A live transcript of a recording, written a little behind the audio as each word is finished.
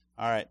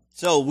All right.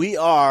 So we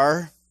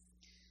are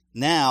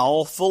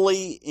now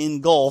fully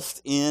engulfed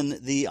in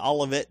the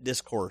Olivet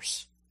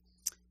Discourse.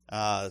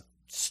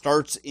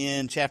 Starts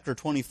in chapter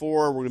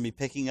 24. We're going to be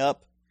picking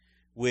up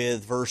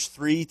with verse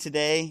 3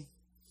 today.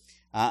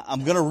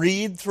 I'm going to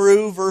read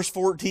through verse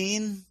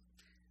 14.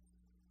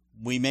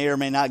 We may or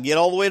may not get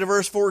all the way to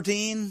verse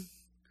 14.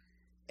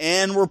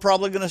 And we're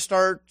probably going to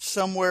start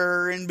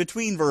somewhere in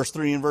between verse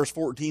 3 and verse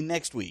 14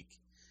 next week.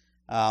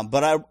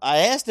 But I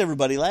asked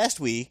everybody last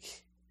week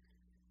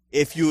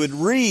if you would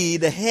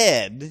read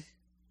ahead.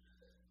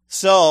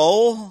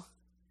 So,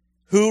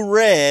 who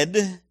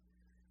read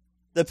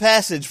the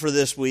passage for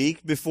this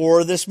week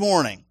before this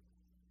morning?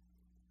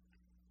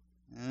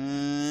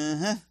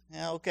 Yeah,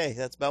 okay,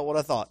 that's about what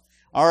I thought.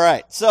 All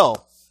right,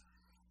 so,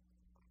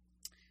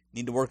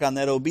 need to work on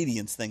that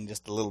obedience thing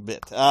just a little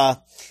bit.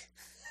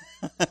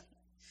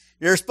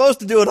 You're supposed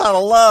to do it out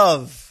of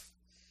love,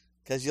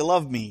 because you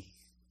love me,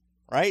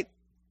 right?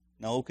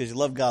 No, because you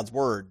love God's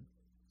Word.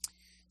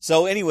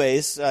 So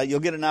anyways, you'll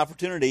get an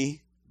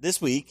opportunity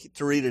this week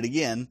to read it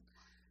again,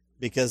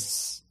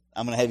 because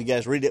I'm going to have you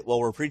guys read it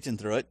while we're preaching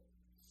through it.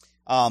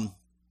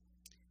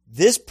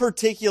 This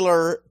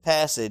particular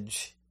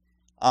passage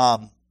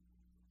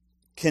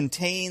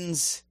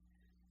contains,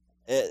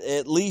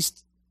 at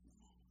least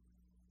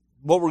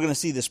what we're going to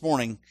see this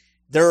morning,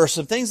 there are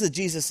some things that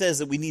Jesus says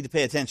that we need to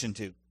pay attention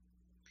to.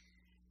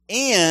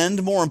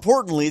 And more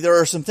importantly,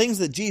 there are some things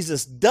that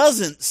Jesus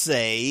doesn't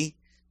say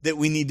that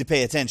we need to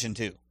pay attention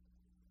to.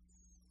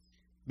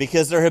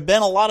 Because there have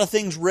been a lot of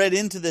things read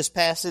into this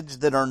passage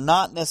that are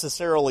not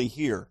necessarily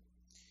here.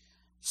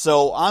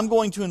 So I'm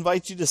going to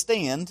invite you to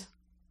stand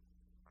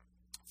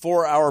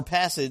for our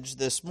passage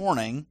this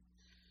morning,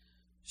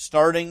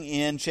 starting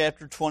in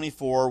chapter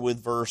 24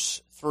 with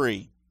verse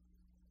 3.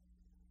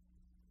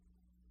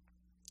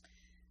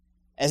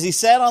 As he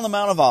sat on the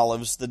Mount of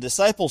Olives, the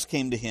disciples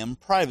came to him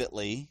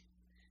privately,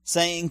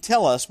 saying,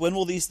 "Tell us, when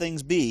will these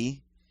things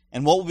be,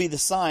 and what will be the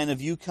sign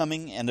of you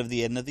coming and of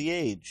the end of the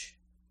age?"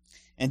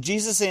 And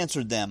Jesus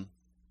answered them,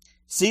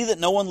 "See that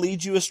no one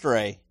leads you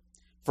astray,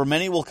 for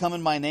many will come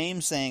in my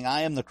name, saying,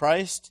 'I am the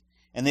Christ,'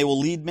 and they will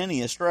lead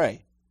many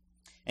astray.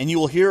 And you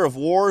will hear of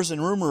wars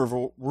and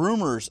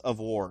rumors of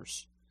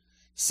wars.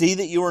 See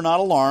that you are not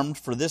alarmed,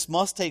 for this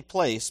must take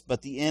place,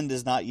 but the end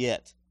is not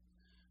yet.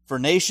 For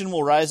nation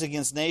will rise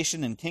against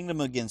nation, and kingdom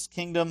against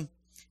kingdom,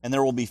 and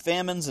there will be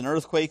famines and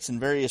earthquakes in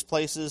various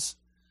places.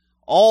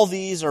 All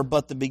these are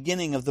but the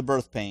beginning of the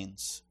birth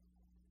pains.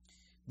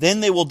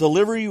 Then they will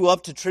deliver you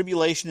up to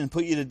tribulation and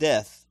put you to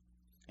death,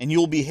 and you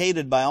will be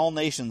hated by all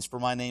nations for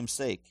my name's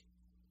sake.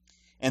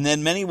 And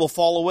then many will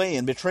fall away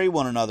and betray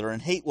one another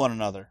and hate one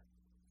another.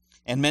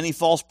 And many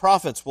false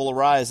prophets will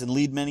arise and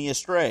lead many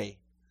astray.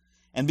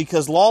 And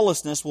because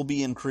lawlessness will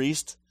be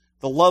increased,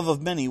 the love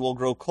of many will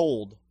grow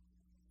cold.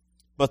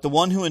 But the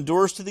one who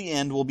endures to the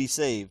end will be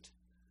saved.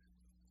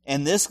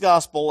 And this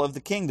gospel of the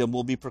kingdom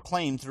will be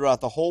proclaimed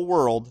throughout the whole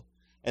world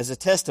as a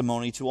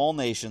testimony to all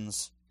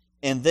nations,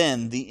 and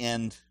then the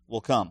end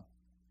will come."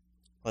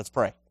 Let's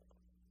pray.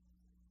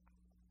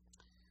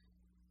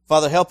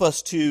 Father, help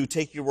us to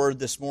take your word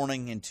this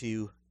morning and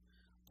to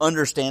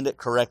understand it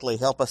correctly.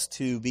 Help us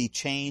to be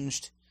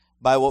changed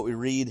by what we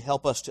read.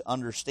 Help us to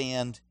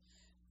understand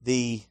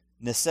the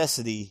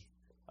necessity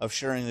of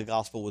sharing the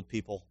gospel with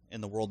people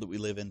in the world that we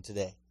live in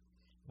today.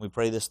 We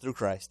pray this through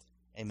Christ.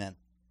 Amen.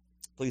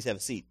 Please have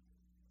a seat.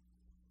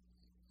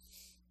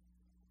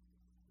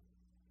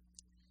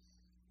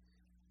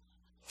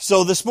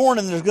 So this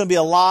morning there's going to be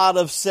a lot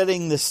of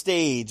setting the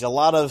stage, a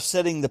lot of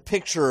setting the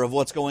picture of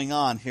what's going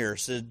on here.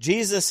 So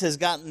Jesus has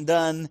gotten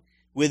done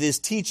with his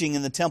teaching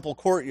in the temple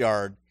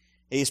courtyard.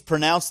 He's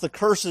pronounced the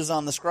curses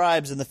on the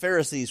scribes and the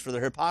Pharisees for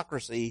their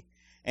hypocrisy,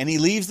 and he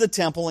leaves the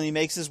temple and he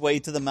makes his way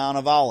to the Mount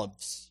of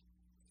Olives.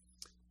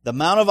 The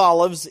Mount of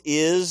Olives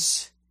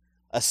is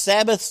a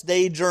Sabbath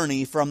day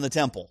journey from the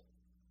temple.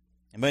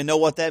 Anybody know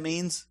what that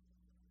means?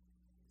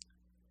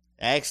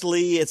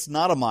 Actually, it's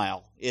not a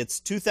mile.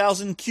 It's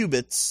 2,000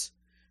 cubits,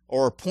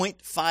 or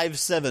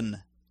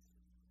 0.57.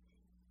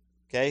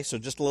 Okay, so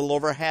just a little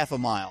over half a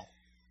mile.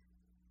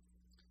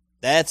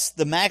 That's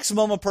the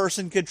maximum a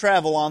person could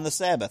travel on the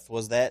Sabbath,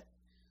 was that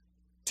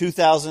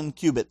 2,000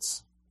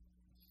 cubits.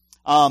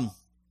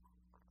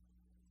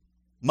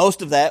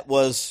 Most of that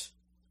was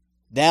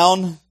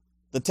down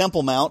the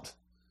Temple Mount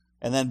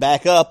and then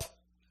back up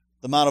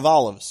the Mount of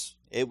Olives.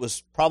 It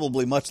was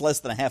probably much less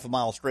than a half a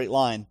mile straight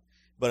line,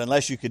 but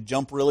unless you could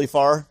jump really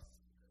far,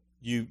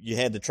 you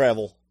had to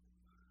travel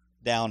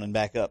down and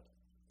back up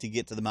to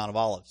get to the Mount of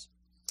Olives.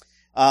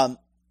 The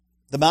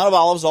Mount of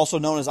Olives, also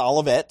known as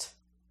Olivet,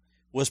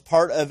 was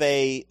part of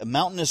a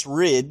mountainous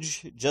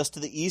ridge just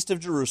to the east of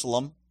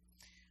Jerusalem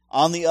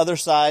on the other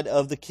side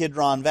of the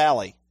Kidron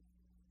Valley.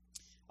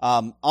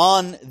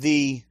 On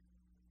the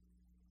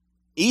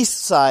east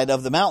side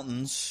of the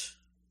mountains,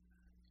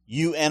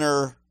 you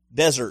enter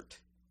desert.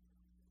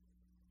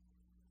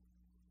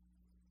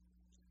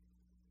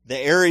 The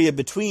area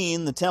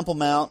between the Temple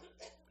Mount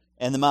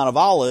and the Mount of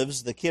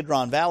Olives, the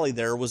Kidron Valley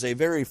there, was a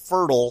very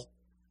fertile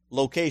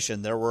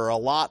location. There were a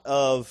lot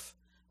of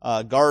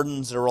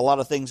gardens. There were a lot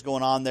of things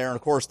going on there. And,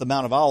 of course, the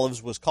Mount of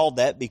Olives was called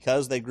that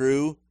because they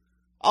grew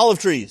olive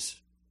trees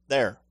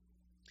there,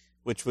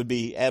 which would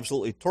be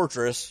absolutely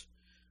torturous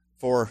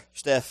for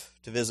Steph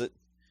to visit,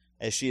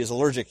 as she is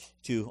allergic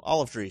to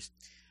olive trees.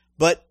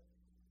 But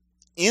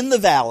in the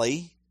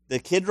valley, the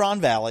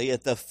Kidron Valley,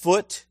 at the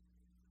foot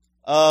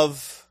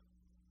of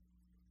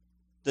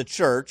the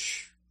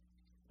church,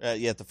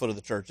 at the foot of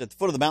the church, at the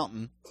foot of the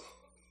mountain,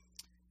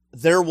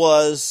 there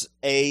was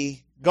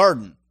a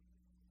garden.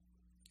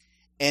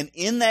 And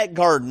in that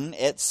garden,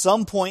 at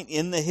some point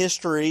in the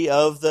history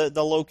of the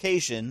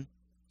location,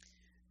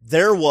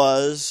 there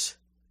was,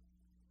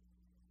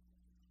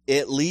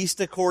 at least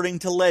according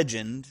to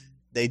legend,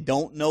 they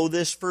don't know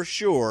this for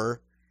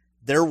sure,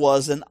 there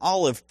was an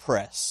olive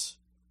press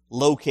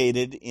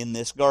located in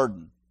this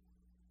garden.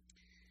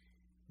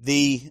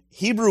 The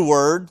Hebrew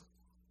word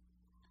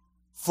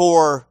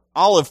for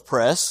olive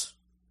press,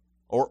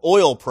 or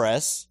oil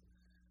press,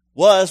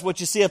 was what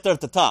you see up there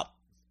at the top.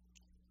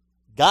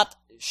 Gat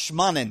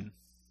Shmanim.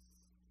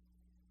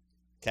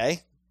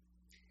 Okay?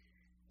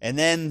 And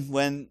then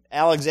when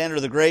Alexander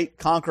the Great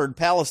conquered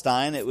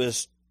Palestine, it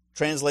was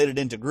translated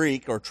into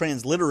Greek, or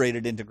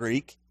transliterated into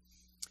Greek.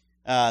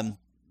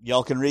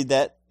 Y'all can read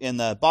that in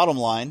the bottom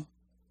line.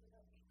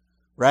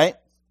 Right?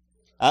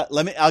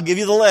 I'll give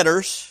you the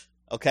letters.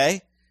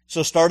 Okay?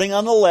 So starting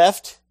on the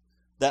left,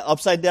 that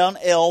upside down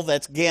L,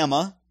 that's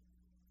gamma.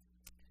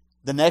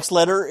 The next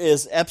letter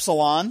is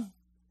epsilon.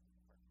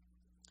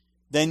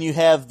 Then you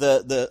have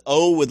the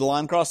O with the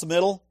line across the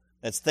middle.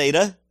 That's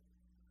theta.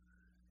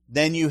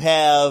 Then you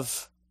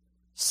have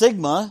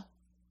sigma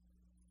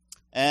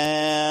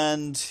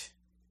and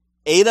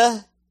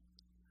eta,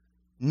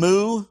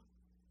 mu,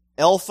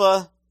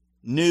 alpha,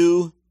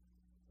 nu,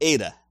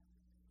 eta.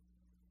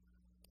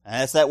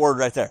 And that's that word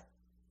right there.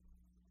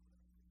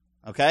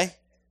 Okay?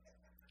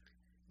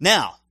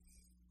 Now,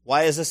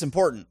 why is this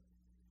important?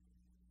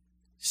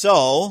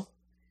 So,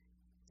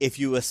 if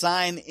you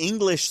assign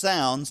English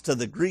sounds to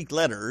the Greek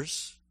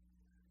letters,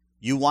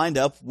 you wind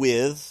up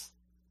with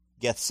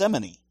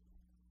Gethsemane.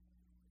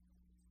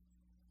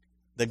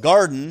 The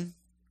garden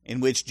in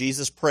which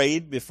Jesus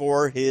prayed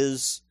before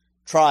his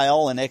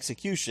trial and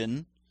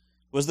execution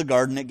was the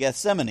garden at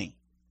Gethsemane.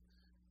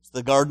 It's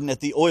the garden at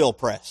the oil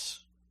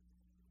press.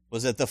 It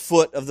was at the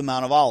foot of the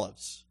Mount of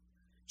Olives.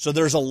 So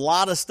there's a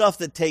lot of stuff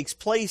that takes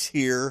place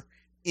here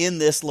in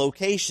this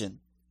location.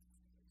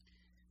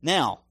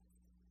 Now,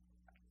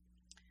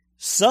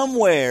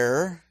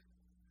 somewhere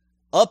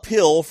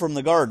uphill from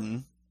the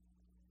garden,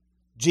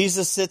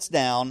 Jesus sits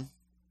down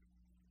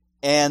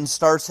and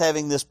starts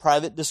having this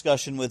private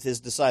discussion with his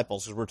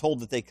disciples, because we're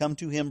told that they come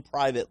to him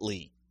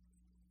privately.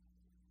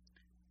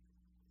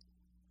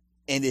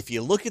 And if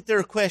you look at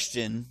their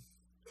question,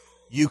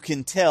 you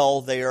can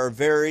tell they are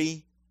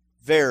very,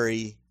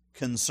 very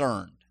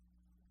concerned.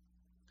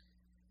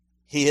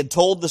 He had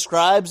told the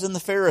scribes and the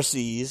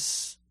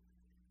Pharisees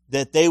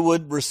that they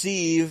would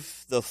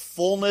receive the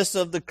fullness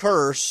of the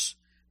curse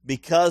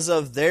because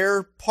of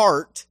their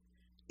part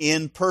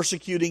in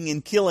persecuting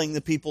and killing the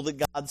people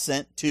that God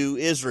sent to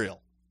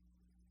Israel.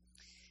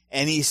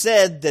 And he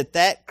said that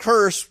that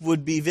curse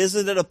would be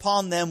visited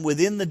upon them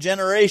within the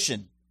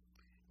generation,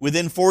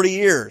 within 40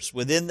 years,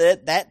 within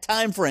that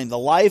time frame, the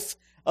life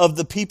of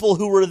the people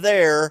who were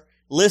there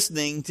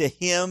listening to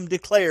him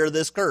declare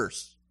this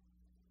curse.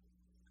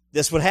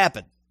 This would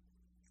happen.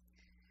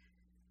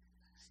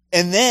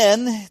 And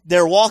then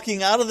they're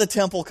walking out of the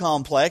temple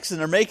complex and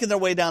they're making their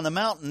way down the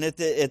mountain at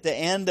the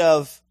end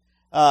of,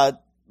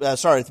 at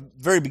the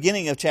very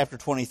beginning of chapter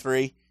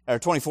 23, or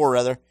 24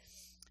 rather.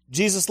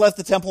 Jesus left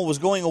the temple and was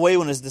going away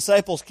when his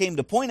disciples came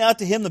to point out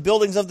to him the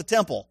buildings of the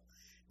temple.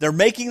 They're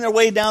making their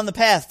way down the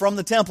path from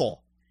the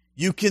temple.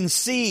 You can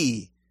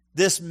see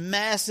this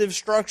massive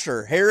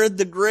structure, Herod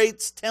the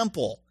Great's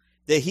temple,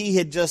 that he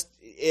had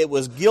it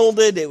was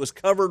gilded, it was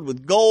covered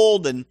with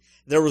gold, and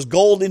there was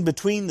gold in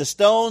between the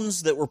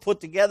stones that were put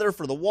together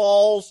for the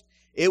walls.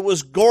 It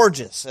was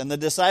gorgeous. And the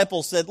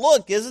disciples said,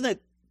 "Look, isn't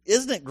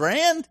it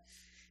grand?"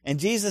 And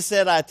Jesus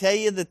said, "I tell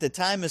you that the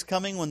time is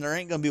coming when there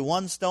ain't going to be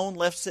one stone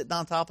left sitting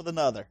on top of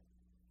another."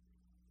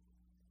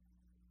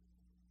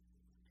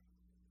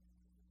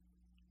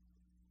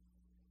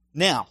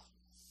 Now,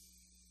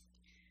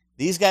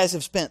 these guys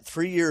have spent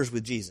 3 years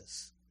with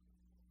Jesus.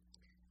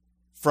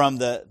 From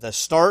the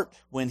start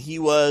when he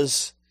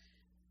was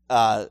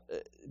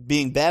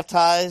being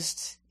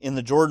baptized in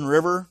the Jordan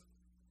River,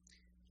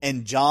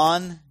 and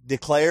John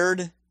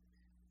declared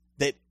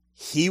that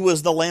he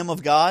was the Lamb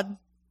of God,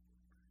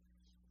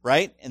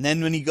 right? And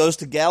then when he goes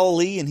to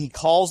Galilee and he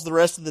calls the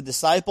rest of the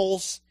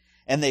disciples,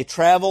 and they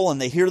travel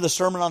and they hear the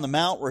Sermon on the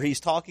Mount where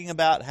he's talking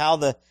about how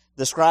the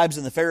scribes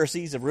and the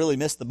Pharisees have really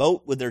missed the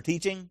boat with their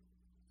teaching.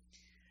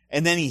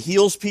 And then he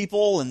heals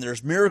people, and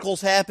there's miracles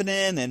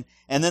happening, and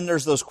then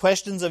there's those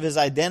questions of his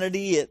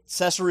identity at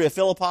Caesarea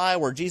Philippi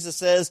where Jesus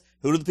says,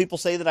 "Who do the people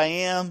say that I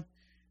am?"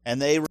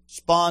 And they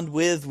respond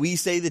with, "We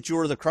say that you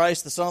are the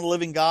Christ, the Son of the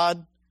living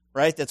God."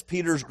 Right? That's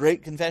Peter's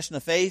great confession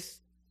of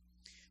faith.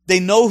 They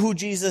know who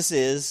Jesus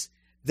is.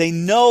 They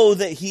know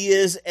that he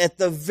is, at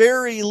the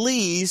very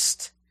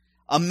least,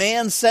 a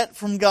man sent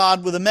from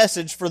God with a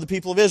message for the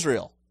people of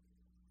Israel.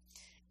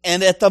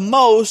 And at the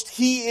most,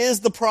 he is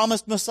the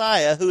promised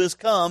Messiah who has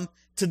come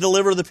to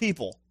deliver the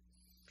people.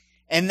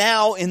 And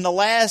now, in the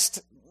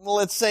last,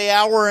 let's say,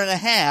 hour and a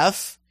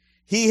half,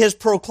 he has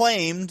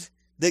proclaimed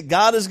that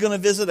God is going to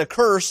visit a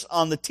curse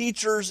on the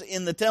teachers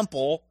in the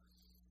temple,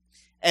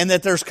 and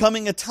that there's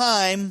coming a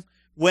time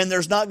when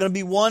there's not going to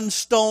be one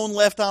stone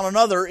left on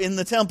another in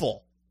the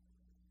temple.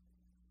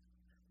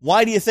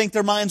 Why do you think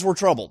their minds were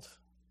troubled?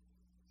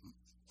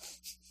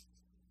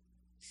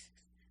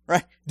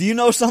 Right? Do you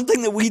know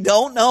something that we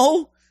don't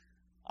know?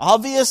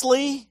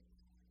 Obviously.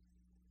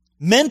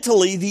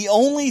 Mentally, the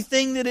only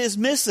thing that is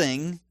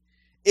missing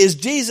is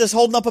Jesus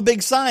holding up a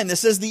big sign that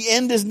says the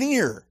end is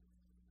near.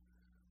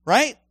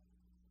 Right?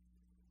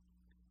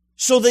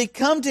 So they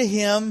come to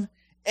him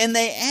and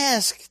they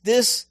ask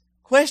this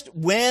question,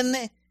 when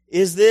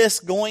is this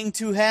going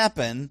to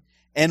happen?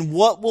 And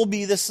what will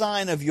be the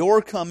sign of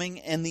your coming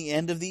and the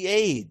end of the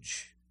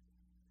age?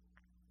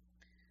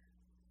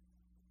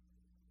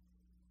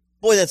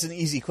 Boy, that's an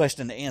easy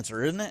question to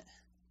answer, isn't it?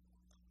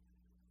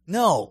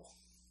 No.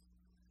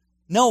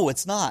 No,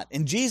 it's not.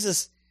 And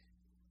Jesus,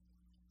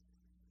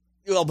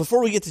 well,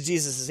 before we get to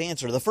Jesus'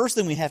 answer, the first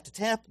thing we have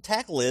to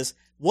tackle is,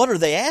 what are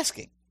they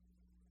asking?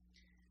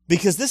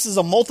 Because this is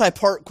a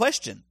multi-part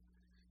question.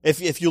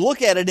 If you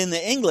look at it in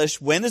the English,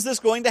 when is this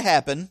going to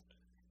happen?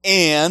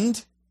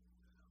 And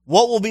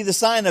what will be the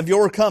sign of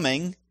your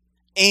coming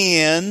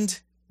and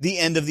the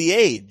end of the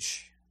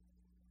age?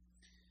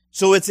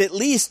 So it's at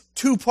least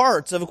two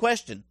parts of a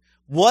question.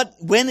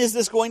 When is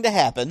this going to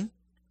happen?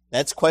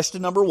 That's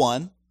question number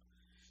one.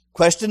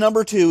 Question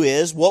number two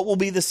is, what will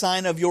be the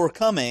sign of your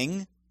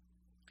coming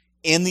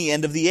and the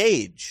end of the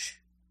age?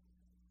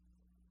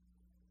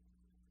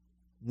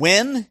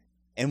 When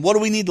and what do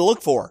we need to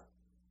look for?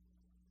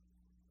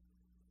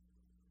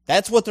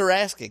 That's what they're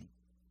asking.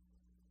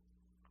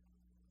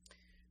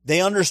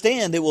 They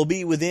understand it will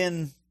be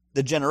within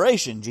the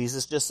generation.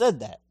 Jesus just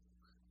said that.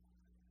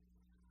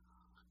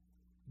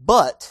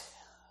 But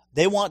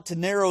they want to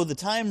narrow the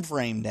time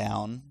frame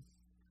down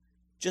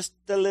just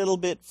a little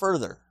bit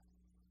further.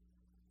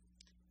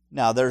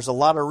 Now, there's a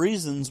lot of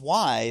reasons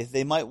why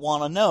they might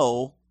want to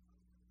know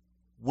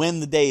when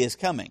the day is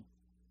coming.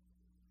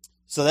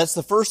 So that's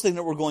the first thing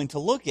that we're going to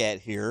look at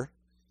here.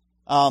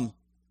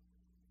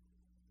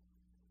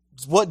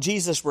 What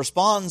Jesus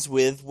responds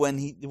with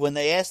when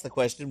they ask the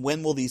question,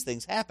 when will these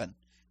things happen?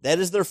 That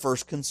is their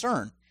first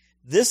concern.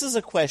 This is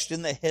a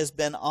question that has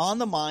been on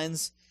the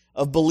minds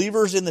of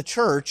believers in the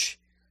church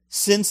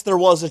since there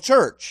was a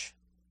church.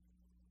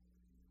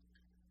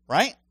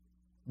 Right?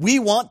 We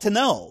want to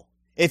know.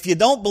 If you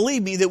don't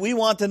believe me that we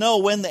want to know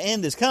when the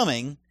end is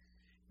coming,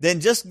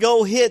 then just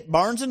go hit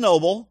Barnes &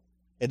 Noble.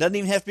 It doesn't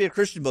even have to be a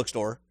Christian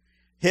bookstore.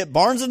 Hit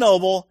Barnes &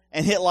 Noble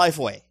and hit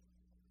Lifeway.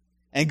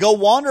 And go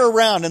wander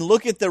around and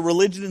look at the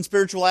religion and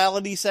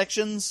spirituality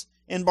sections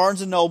in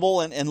Barnes & Noble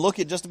and look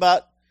at just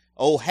about,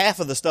 half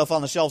of the stuff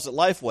on the shelves at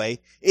Lifeway.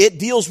 It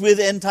deals with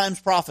end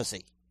times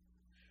prophecy.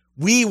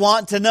 We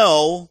want to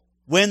know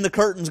when the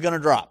curtain's going to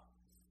drop.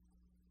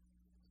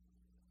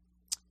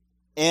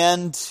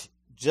 And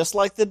just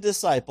like the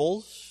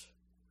disciples,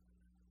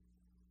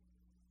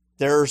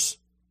 there's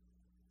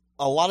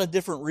a lot of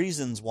different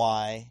reasons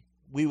why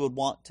we would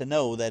want to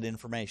know that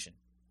information.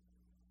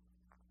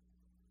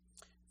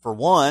 For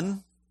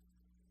one,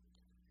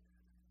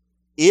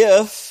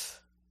 if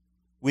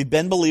we've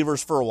been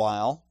believers for a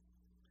while,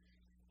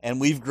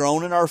 and we've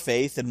grown in our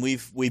faith, and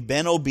we've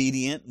been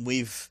obedient, and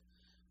we've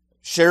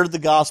shared the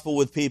gospel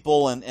with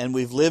people, and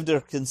we've lived a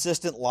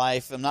consistent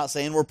life. I'm not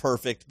saying we're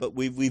perfect, but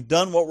we've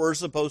done what we're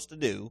supposed to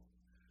do,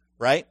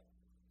 right?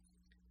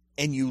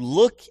 And you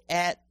look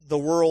at the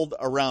world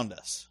around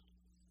us,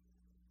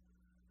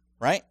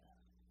 right?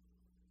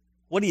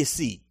 What do you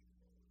see?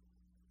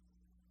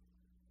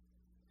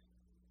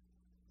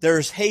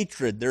 There's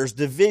hatred, there's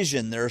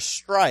division, there's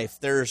strife,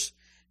 there's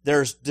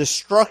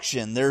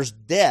destruction, there's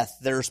death,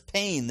 there's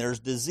pain, there's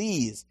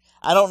disease.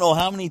 I don't know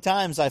how many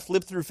times I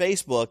flip through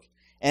Facebook,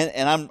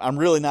 and I'm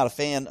really not a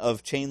fan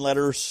of chain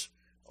letters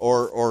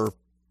or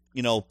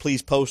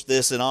please post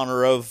this in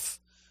honor of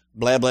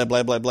blah blah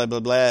blah blah blah blah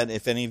blah. And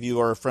if any of you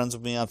are friends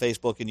with me on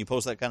Facebook and you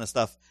post that kind of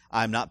stuff,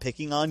 I'm not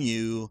picking on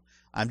you.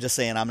 I'm just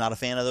saying I'm not a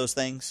fan of those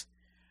things.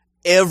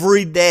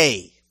 Every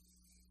day,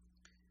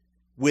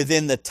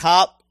 within the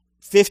top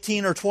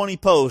 15 or 20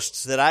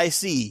 posts that I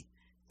see,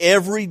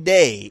 every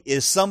day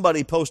is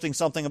somebody posting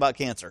something about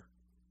cancer.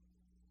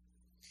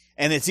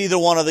 And it's either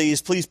one of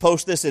these, please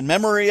post this in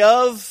memory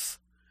of,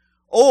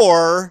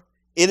 or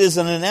it is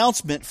an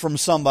announcement from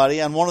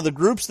somebody on one of the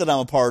groups that I'm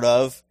a part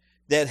of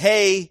that,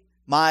 hey,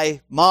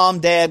 my mom,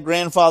 dad,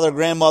 grandfather,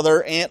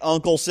 grandmother, aunt,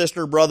 uncle,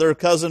 sister, brother,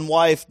 cousin,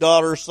 wife,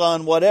 daughter,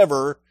 son,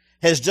 whatever,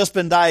 has just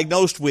been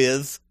diagnosed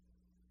with,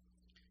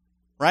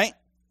 right?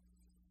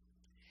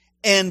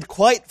 And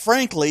quite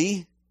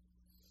frankly,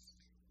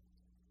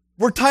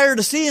 we're tired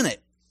of seeing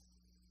it.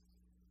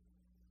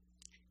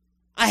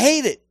 I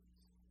hate it.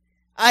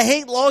 I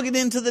hate logging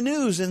into the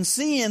news and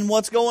seeing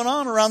what's going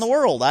on around the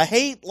world. I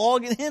hate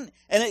logging in.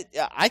 And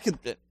I could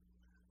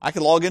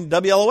log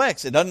into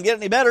WLOX. It doesn't get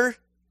any better.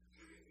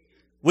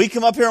 We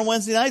come up here on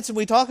Wednesday nights and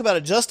we talk about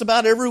it just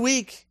about every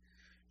week.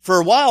 For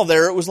a while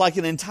there, it was like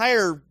an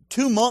entire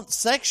 2-month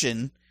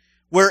section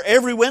where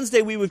every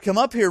Wednesday we would come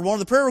up here. One of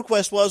the prayer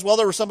requests was, well,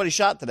 there was somebody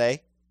shot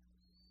today.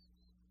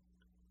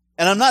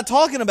 And I'm not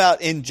talking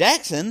about in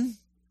Jackson.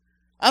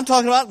 I'm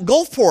talking about in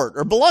Gulfport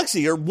or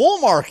Biloxi or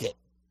Woolmarket.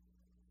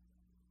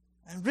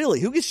 And really,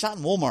 who gets shot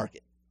in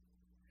Woolmarket?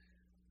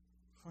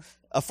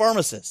 A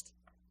pharmacist.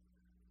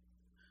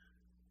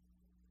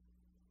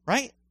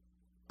 Right?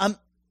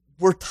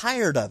 We're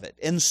tired of it.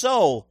 And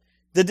so,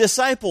 the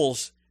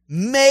disciples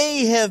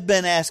may have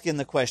been asking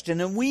the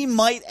question, and we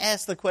might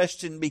ask the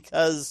question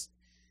because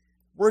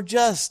we're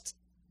just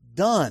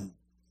done.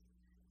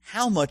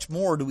 How much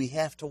more do we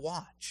have to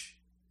watch?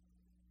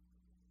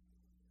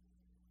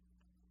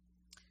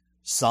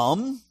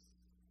 Some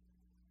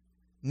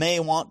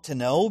may want to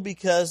know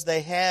because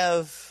they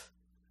have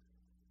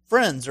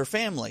friends or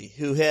family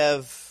who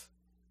have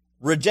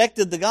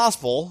rejected the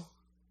gospel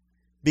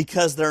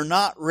because they're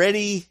not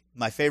ready,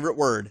 my favorite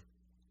word,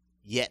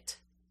 yet.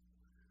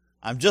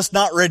 I'm just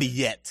not ready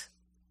yet.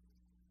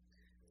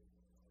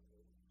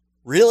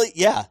 Really?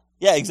 Yeah,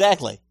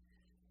 exactly.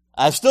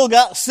 I've still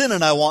got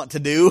sinning I want to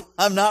do.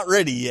 I'm not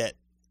ready yet.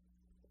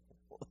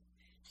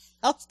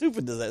 How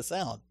stupid does that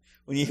sound?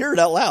 When you hear it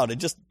out loud, it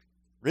just,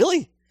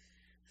 really?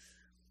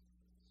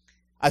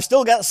 I've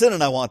still got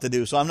sinning I want to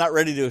do, so I'm not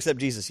ready to accept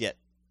Jesus yet.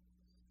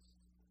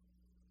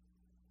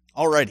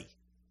 Alrighty.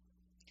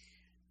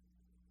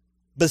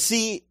 But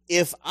see,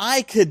 if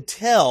I could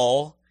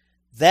tell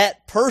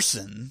that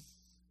person,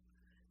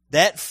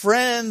 that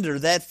friend or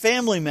that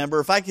family member,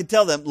 if I could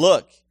tell them,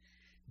 look,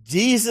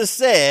 Jesus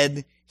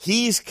said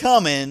He's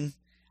coming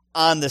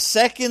on the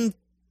second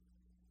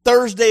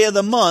Thursday of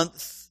the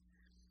month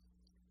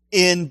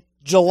in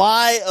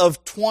July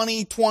of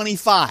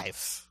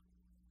 2025.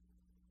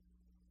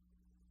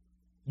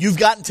 You've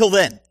got until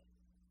then.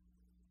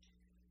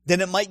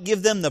 Then it might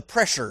give them the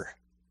pressure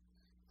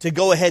to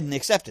go ahead and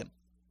accept Him.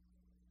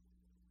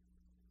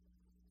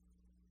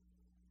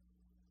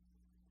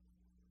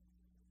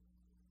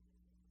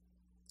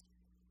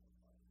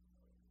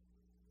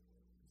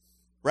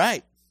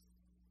 Right.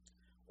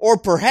 Or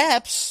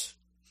perhaps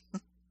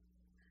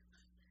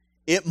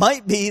it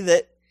might be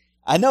that,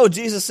 I know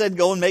Jesus said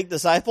go and make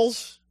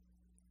disciples,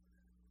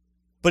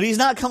 but He's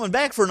not coming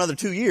back for another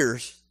 2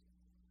 years.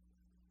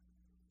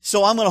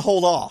 So I'm going to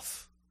hold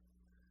off.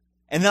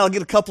 And then I'll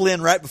get a couple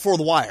in right before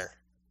the wire.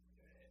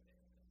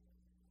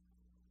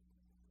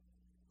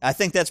 I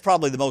think that's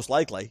probably the most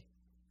likely.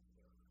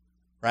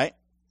 Right?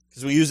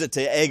 Because we use it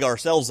to egg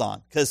ourselves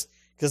on. Because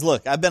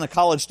look, I've been a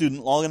college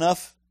student long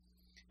enough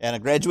and a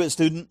graduate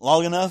student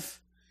long enough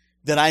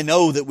that I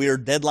know that we are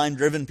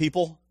deadline-driven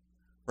people,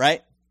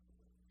 right?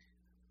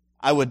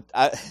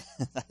 I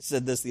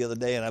said this the other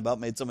day and I about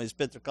made somebody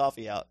spit their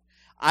coffee out.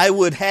 I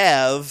would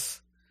have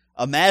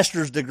a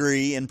master's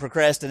degree in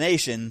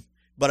procrastination,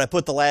 but I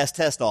put the last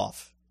test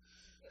off.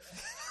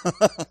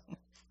 I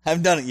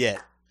haven't done it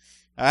yet.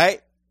 All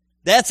right?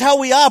 That's how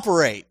we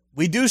operate.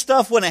 We do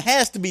stuff when it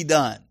has to be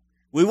done.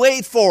 We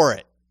wait for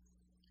it.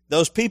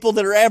 Those people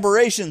that are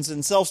aberrations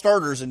and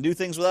self-starters and do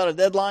things without a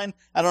deadline,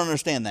 I don't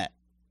understand that.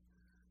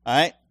 All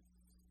right?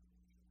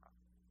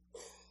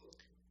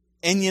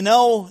 And you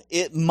know,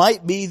 it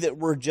might be that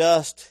we're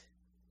just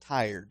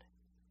tired.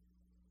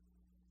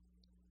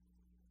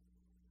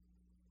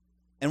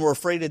 And we're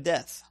afraid of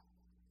death.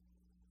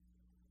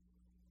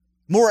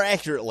 More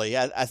accurately,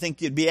 I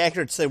think it'd be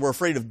accurate to say we're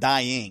afraid of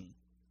dying.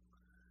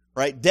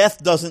 Right?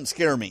 Death doesn't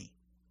scare me.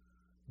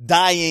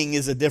 Dying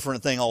is a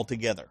different thing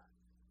altogether.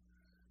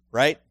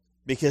 Right?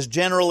 Because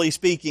generally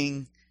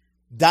speaking,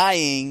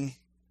 dying,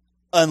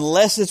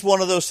 unless it's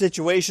one of those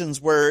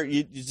situations where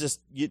you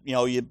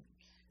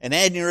an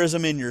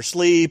aneurysm in your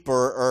sleep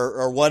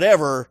or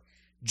whatever,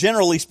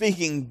 generally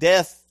speaking,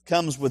 death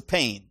comes with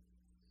pain.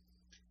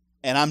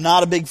 And I'm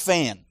not a big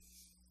fan.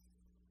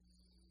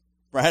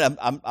 Right?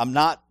 I'm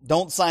not,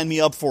 don't sign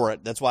me up for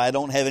it. That's why I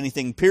don't have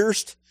anything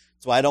pierced.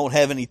 That's why I don't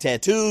have any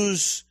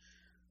tattoos.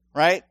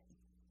 Right?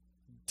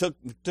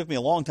 Took me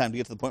a long time to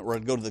get to the point where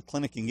I'd go to the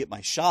clinic and get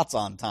my shots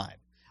on time.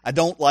 I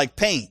don't like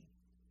pain.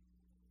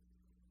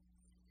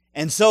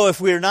 And so if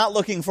we're not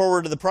looking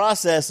forward to the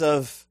process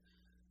of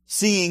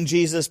seeing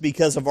Jesus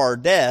because of our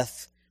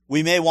death,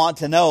 we may want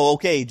to know,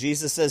 okay,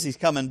 Jesus says He's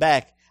coming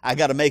back. I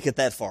got to make it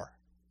that far.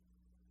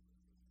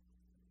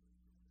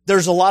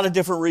 There's a lot of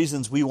different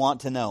reasons we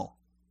want to know.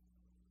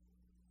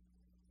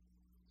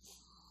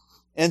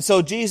 And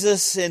so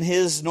Jesus, in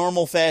His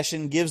normal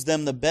fashion, gives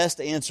them the best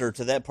answer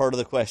to that part of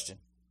the question.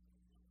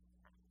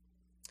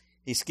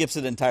 He skips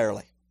it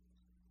entirely.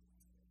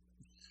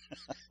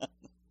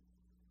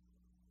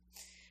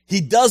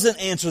 He doesn't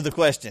answer the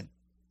question.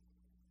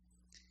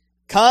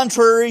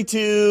 Contrary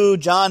to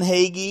John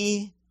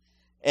Hagee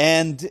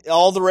and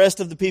all the rest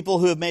of the people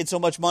who have made so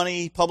much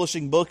money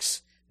publishing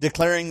books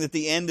declaring that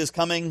the end is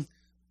coming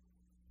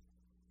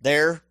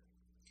there,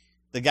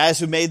 The guys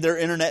who made their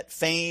internet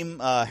fame,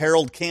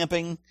 Harold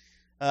Camping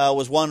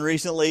was one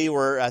recently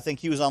where I think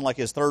he was on like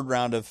his third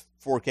round of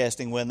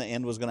forecasting when the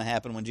end was going to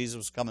happen, when Jesus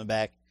was coming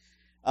back.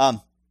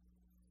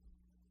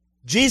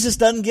 Jesus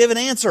doesn't give an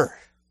answer.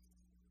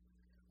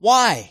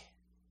 Why?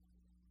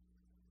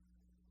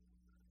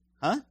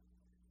 Huh?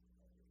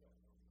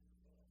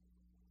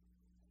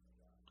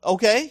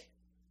 Okay.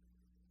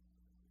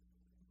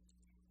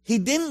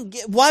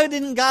 Why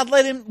didn't God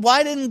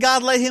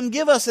let him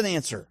give us an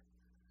answer?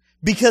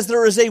 Because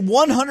there is a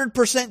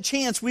 100%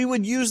 chance we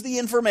would use the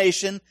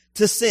information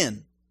to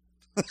sin.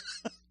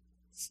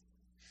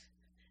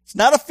 It's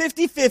not a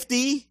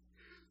 50-50.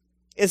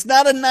 It's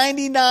not a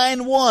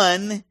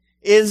 99-1.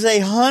 It is a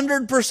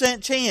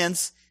 100%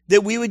 chance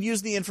that we would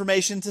use the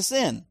information to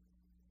sin.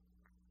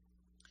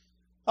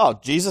 Oh,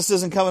 Jesus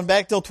isn't coming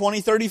back till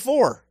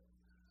 2034.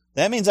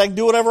 That means I can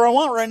do whatever I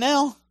want right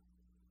now.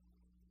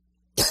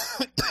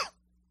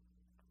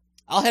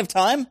 I'll have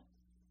time.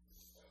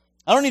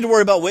 I don't need to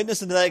worry about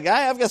witnessing to that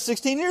guy. I've got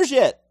 16 years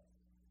yet.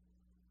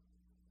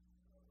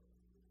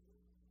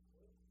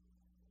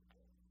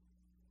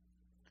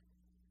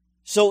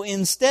 So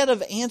instead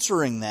of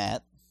answering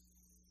that,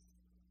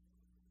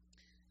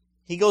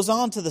 he goes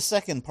on to the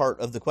second part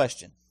of the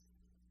question.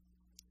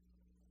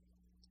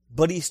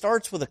 But he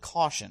starts with a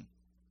caution.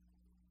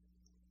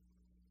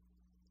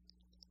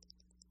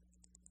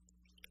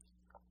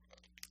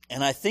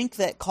 And I think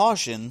that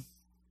caution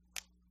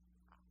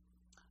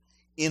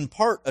in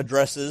part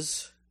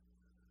addresses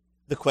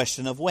the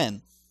question of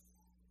when.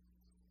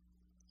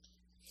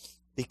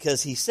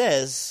 Because he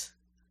says,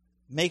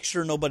 make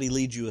sure nobody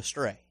leads you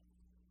astray.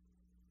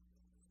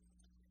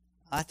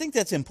 I think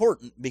that's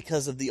important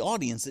because of the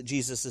audience that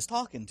Jesus is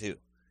talking to.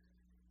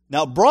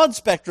 Now, broad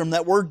spectrum,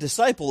 that word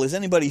disciple is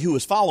anybody who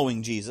is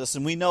following Jesus,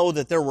 and we know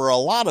that there were a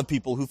lot of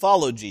people who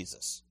followed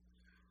Jesus,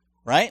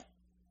 right?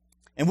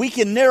 And we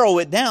can narrow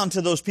it down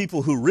to those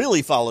people who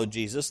really followed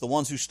Jesus, the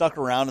ones who stuck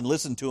around and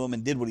listened to him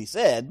and did what he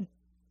said.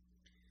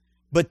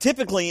 But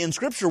typically in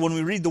Scripture, when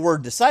we read the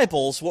word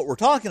disciples, what we're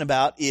talking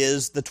about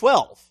is the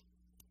 12.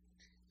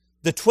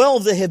 The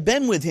 12 that have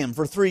been with him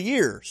for 3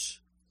 years.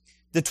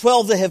 The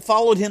 12 that have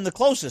followed him the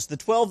closest. The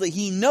 12 that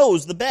he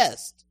knows the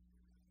best.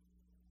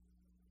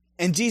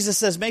 And Jesus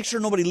says, make sure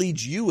nobody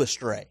leads you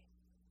astray.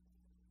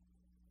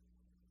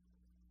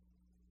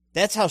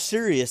 That's how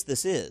serious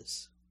this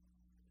is.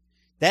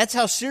 That's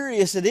how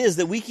serious it is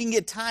that we can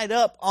get tied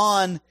up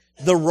on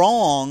the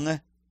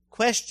wrong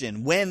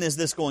question. When is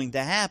this going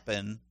to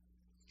happen?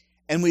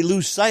 And we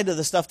lose sight of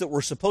the stuff that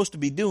we're supposed to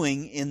be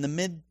doing in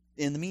the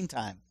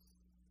meantime.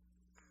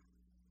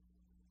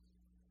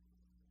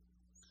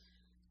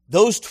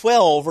 Those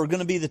 12 are going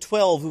to be the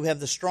 12 who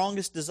have the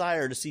strongest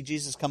desire to see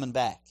Jesus coming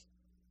back.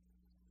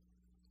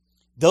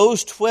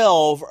 Those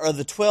 12 are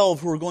the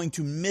 12 who are going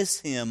to miss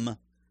him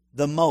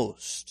the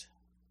most.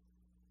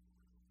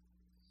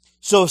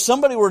 So if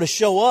somebody were to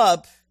show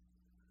up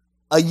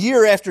a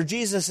year after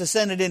Jesus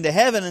ascended into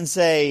heaven and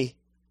say,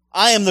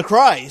 I am the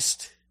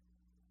Christ,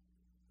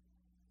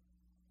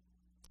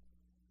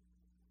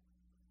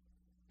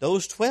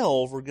 those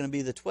 12 are going to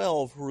be the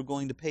 12 who are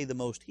going to pay the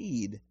most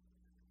heed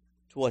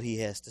to what he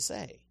has to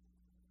say.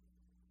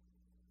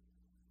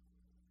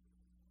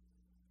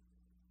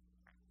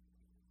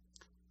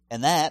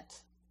 And that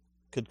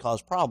could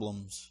cause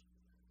problems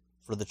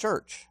for the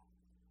church.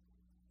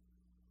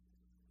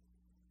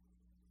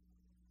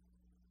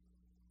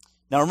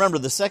 Now remember,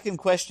 the second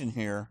question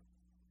here,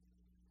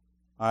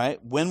 all right,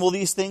 when will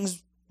these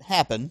things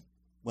happen?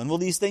 When will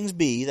these things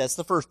be? That's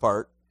the first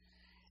part.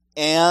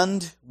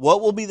 And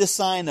what will be the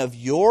sign of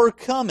your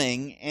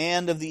coming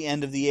and of the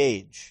end of the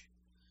age?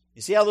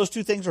 You see how those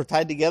two things are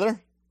tied together?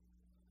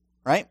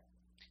 Right?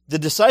 The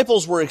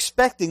disciples were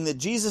expecting that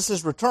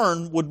Jesus'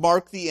 return would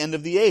mark the end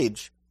of the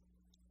age.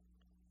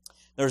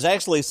 There's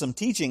actually some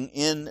teaching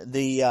in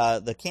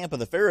the camp of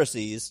the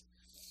Pharisees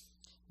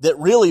that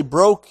really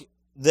broke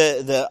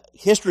the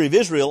history of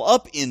Israel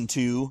up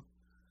into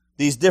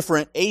these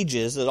different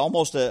ages,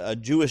 almost a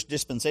Jewish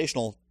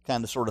dispensational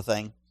kind of sort of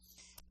thing.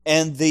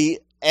 And the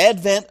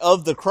advent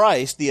of the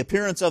Christ, the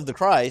appearance of the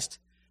Christ,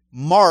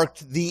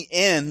 marked the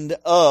end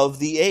of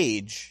the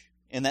age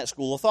in that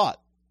school of thought.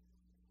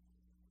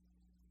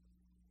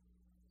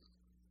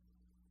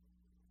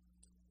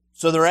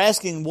 So they're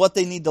asking what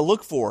they need to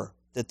look for,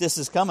 that this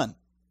is coming.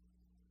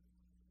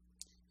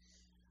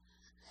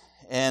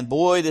 And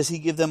boy, does he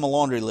give them a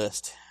laundry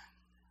list.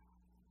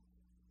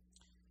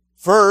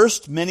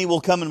 First, many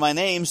will come in my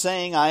name,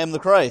 saying, I am the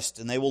Christ,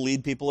 and they will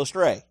lead people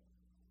astray.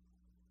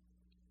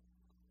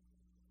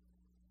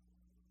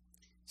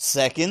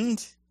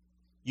 Second,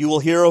 you will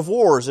hear of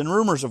wars and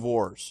rumors of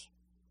wars.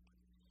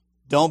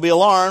 Don't be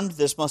alarmed,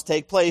 this must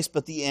take place,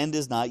 but the end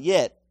is not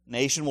yet.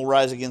 Nation will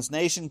rise against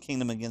nation,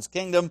 kingdom against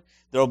kingdom.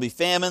 There will be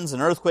famines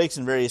and earthquakes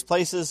in various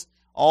places.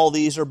 All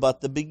these are but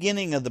the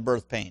beginning of the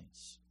birth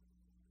pains.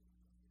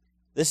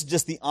 This is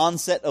just the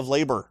onset of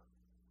labor.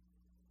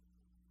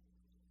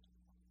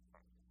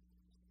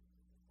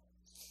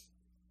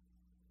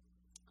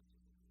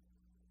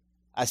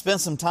 I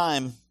spent some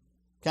time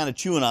kind of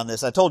chewing on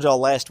this. I told y'all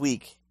last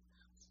week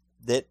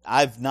that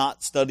I've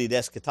not studied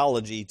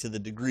eschatology to the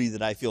degree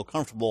that I feel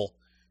comfortable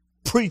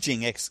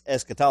preaching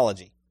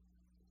eschatology.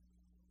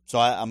 So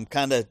I'm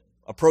kind of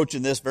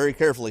approaching this very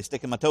carefully,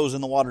 sticking my toes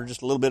in the water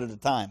just a little bit at a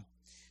time.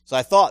 So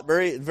I thought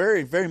very,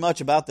 very, very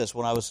much about this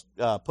when I was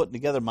putting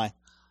together my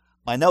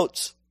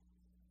notes.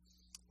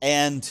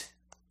 And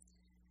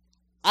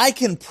I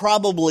can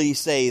probably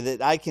say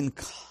that I can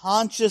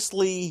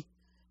consciously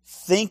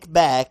think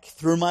back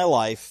through my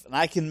life, and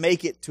I can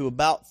make it to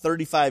about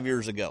 35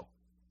 years ago.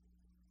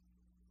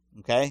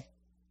 Okay?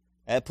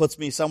 That puts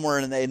me somewhere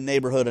in the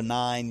neighborhood of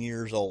 9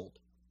 years old.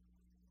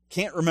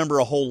 Can't remember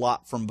a whole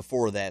lot from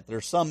before that.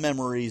 There's some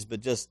memories,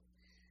 but just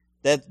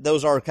that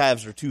those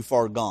archives are too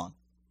far gone.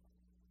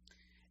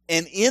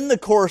 And in the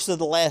course of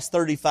the last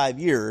 35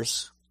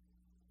 years,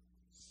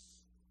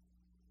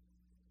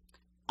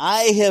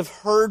 I have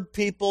heard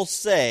people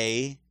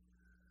say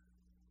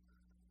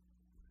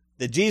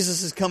that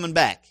Jesus is coming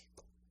back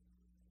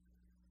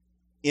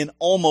in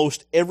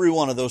almost every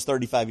one of those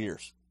 35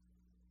 years.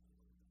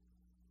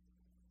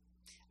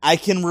 I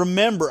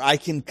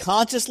can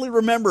consciously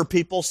remember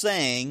people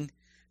saying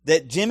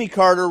that Jimmy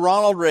Carter,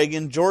 Ronald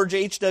Reagan, George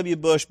H.W.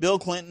 Bush, Bill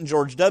Clinton,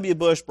 George W.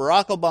 Bush,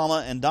 Barack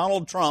Obama, and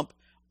Donald Trump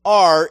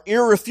are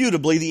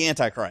irrefutably the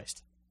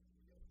Antichrist.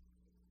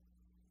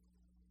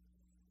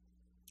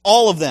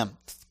 All of them.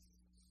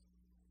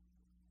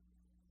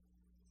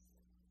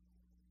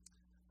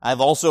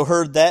 I've also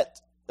heard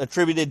that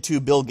attributed to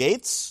Bill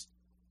Gates,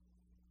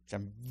 which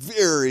I'm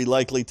very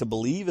likely to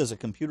believe is a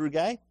computer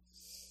guy.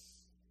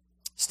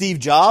 Steve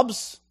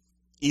Jobs,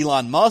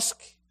 Elon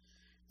Musk,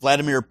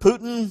 Vladimir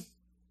Putin,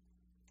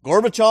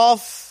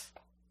 Gorbachev,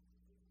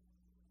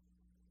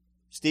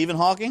 Stephen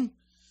Hawking.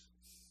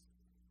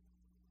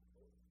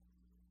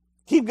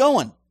 Keep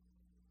going.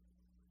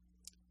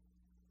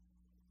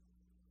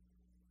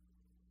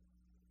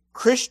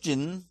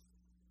 Christian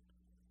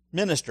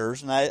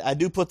ministers, and I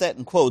do put that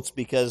in quotes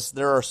because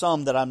there are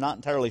some that I'm not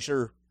entirely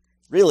sure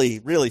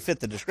really fit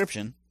the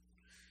description,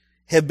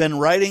 have been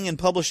writing and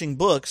publishing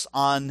books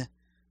on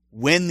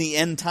when the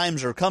end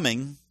times are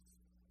coming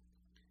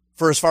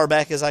for as far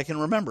back as I can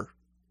remember.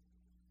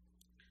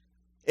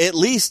 At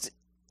least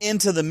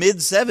into the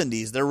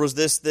mid-70s, there was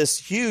this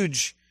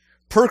huge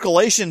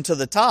percolation to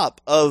the top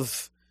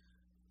of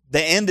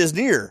the end is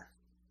near.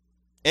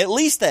 At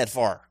least that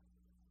far.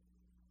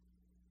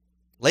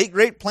 Late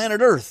great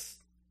planet Earth.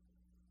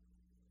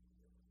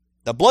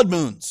 The blood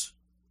moons.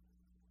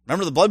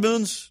 Remember the blood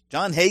moons?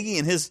 John Hagee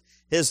and his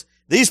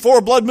these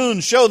 4 blood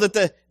moons show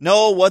that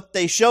what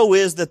they show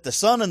is that the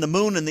sun and the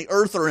moon and the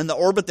earth are in the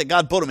orbit that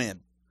God put them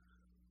in.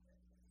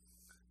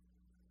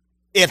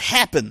 It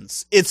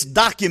happens. It's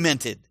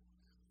documented.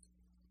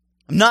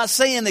 I'm not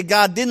saying that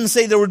God didn't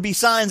say there would be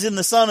signs in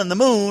the sun and the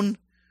moon,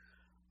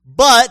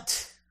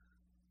 but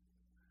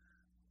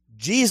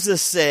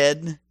Jesus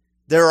said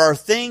there are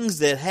things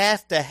that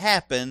have to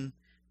happen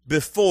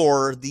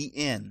before the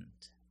end.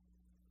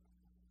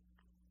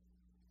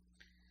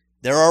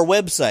 There are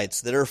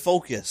websites that are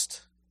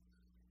focused,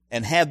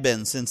 and have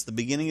been since the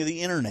beginning of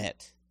the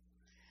internet,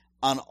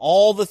 on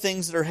all the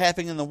things that are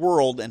happening in the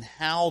world and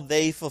how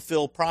they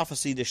fulfill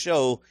prophecy to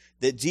show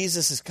that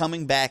Jesus is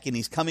coming back, and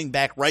He's coming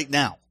back right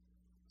now.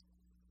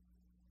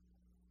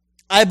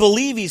 I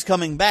believe He's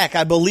coming back.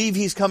 I believe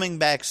He's coming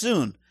back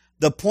soon.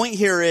 The point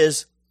here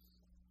is,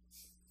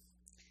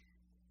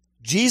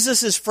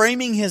 Jesus is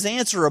framing His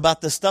answer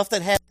about the stuff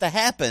that has to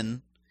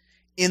happen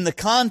in the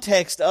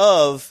context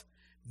of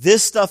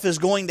this stuff is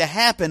going to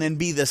happen and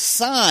be the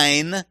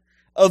sign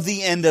of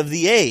the end of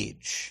the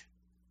age.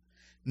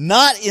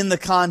 Not in the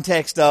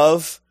context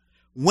of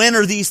when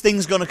are these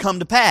things going to come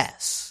to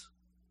pass.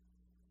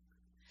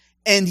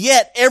 And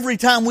yet, every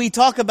time we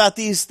talk about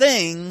these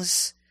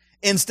things,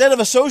 instead of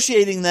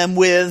associating them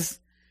with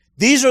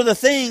these are the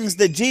things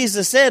that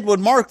Jesus said would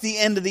mark the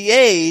end of the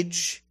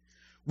age,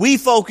 we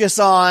focus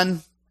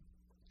on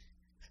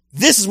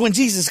this is when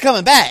Jesus is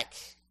coming back.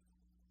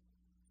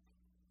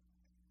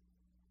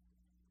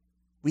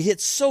 We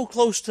hit so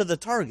close to the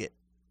target,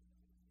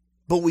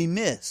 but we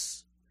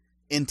miss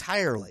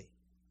entirely.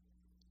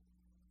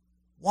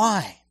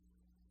 Why?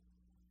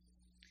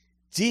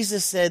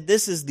 Jesus said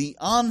this is the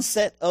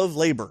onset of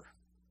labor.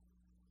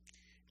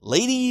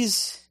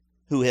 Ladies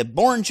who have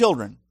borne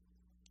children,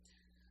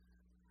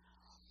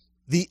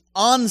 the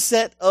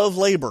onset of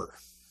labor.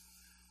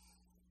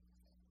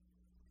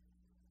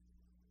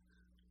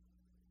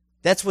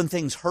 That's when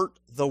things hurt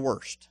the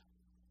worst.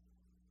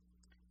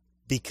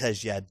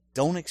 Because you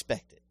don't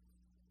expect it.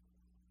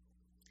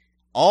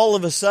 All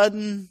of a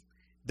sudden,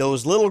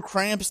 those little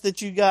cramps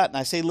that you got, and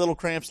I say little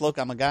cramps, look,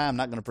 I'm a guy, I'm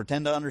not going to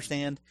pretend to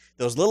understand.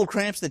 Those little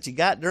cramps that you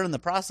got during the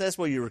process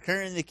where you were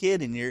carrying the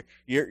kid and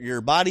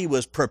your body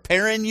was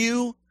preparing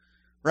you,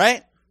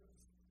 right?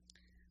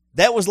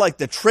 That was like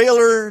the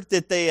trailer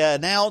that they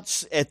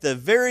announce at the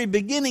very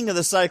beginning of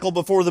the cycle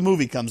before the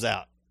movie comes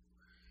out.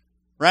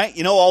 Right?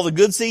 You know, all the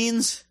good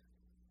scenes?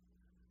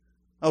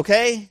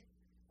 Okay?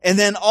 And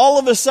then all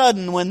of a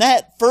sudden, when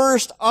that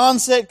first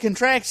onset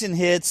contraction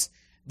hits,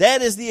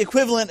 That is the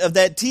equivalent of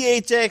that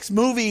THX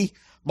movie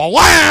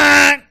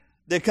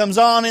that comes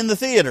on in the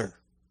theater.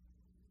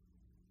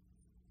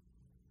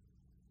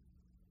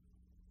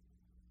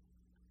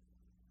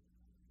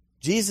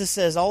 Jesus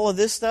says all of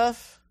this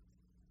stuff,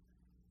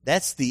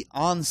 that's the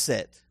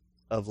onset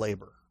of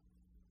labor.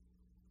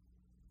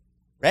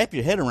 Wrap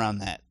your head around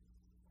that.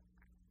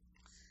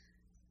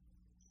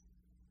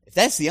 If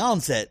that's the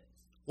onset,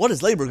 what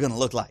is labor going to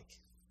look like?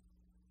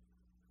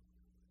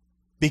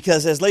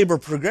 Because as labor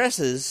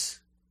progresses,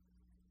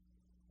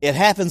 it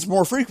happens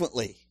more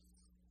frequently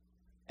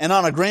and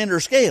on a grander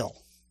scale.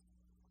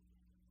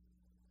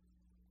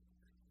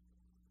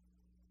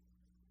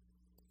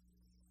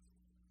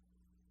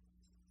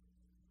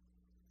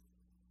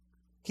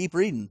 Keep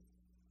reading.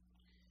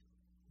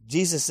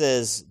 Jesus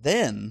says,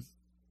 then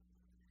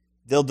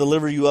they'll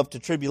deliver you up to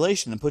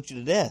tribulation and put you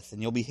to death,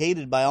 and you'll be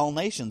hated by all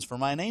nations for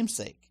my name's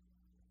sake.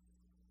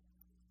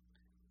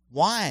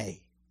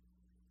 Why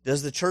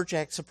does the church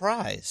act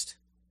surprised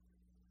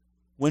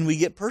when we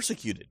get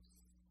persecuted?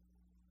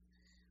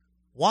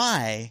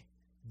 Why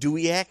do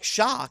we act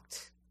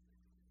shocked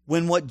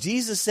when what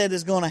Jesus said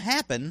is going to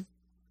happen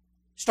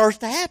starts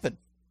to happen?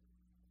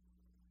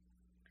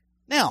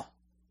 Now,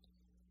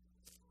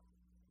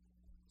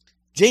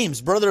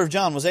 James, brother of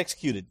John, was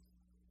executed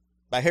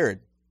by Herod.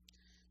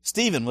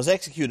 Stephen was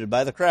executed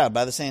by the crowd,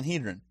 by the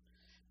Sanhedrin.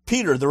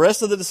 Peter, the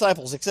rest of the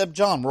disciples, except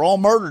John, were all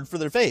murdered for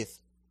their faith.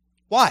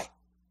 Why?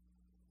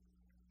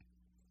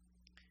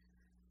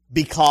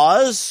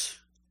 Because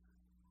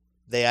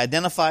they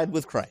identified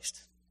with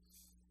Christ.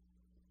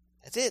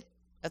 That's it.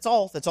 That's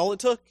all. That's all it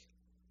took.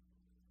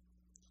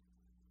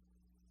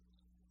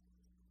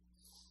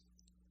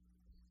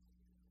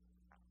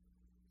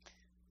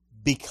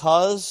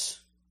 Because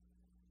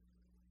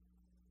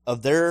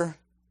of their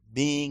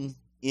being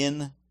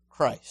in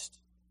Christ,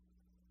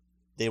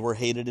 they were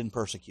hated and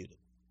persecuted.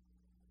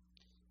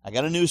 I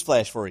got a news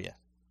flash for you.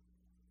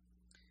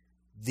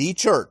 The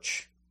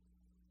church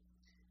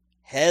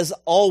has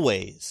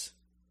always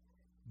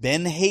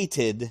been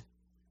hated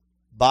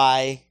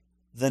by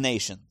the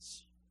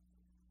nations.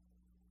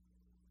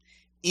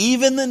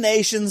 Even the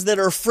nations that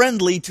are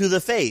friendly to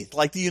the faith,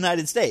 like the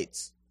United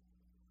States.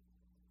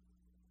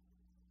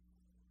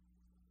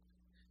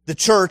 The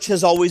church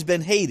has always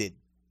been hated.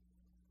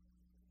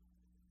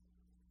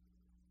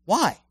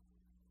 Why?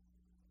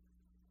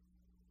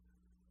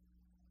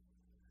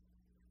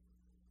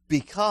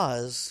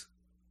 Because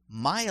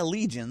my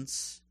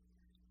allegiance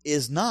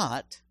is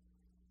not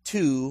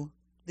to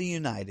the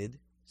United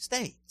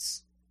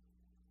States.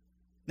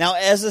 Now,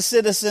 as a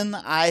citizen,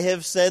 I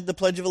have said the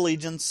Pledge of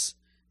Allegiance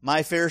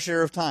my fair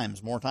share of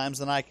times, more times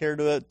than I care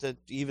to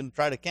even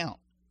try to count.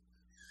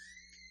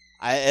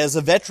 As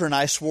a veteran,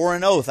 I swore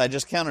an oath. I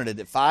just counted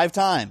it 5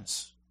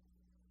 times.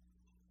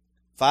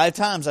 5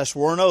 times I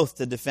swore an oath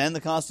to defend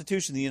the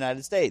Constitution of the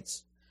United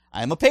States.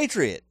 I am a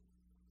patriot.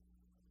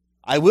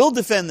 I will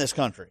defend this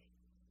country.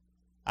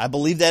 I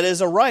believe that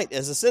is a right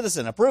as a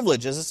citizen, a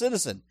privilege as a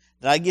citizen,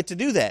 that I get to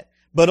do that.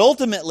 But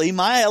ultimately,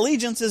 my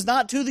allegiance is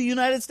not to the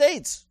United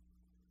States.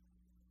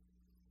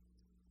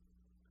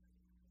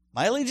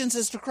 My allegiance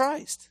is to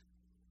Christ.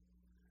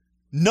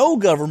 No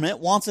government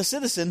wants a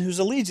citizen whose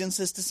allegiance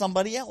is to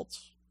somebody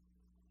else.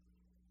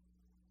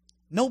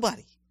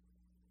 Nobody.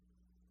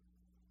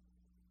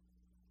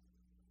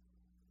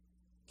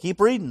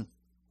 Keep reading.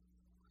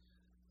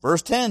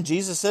 Verse 10,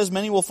 Jesus says,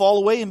 many will fall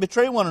away and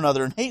betray one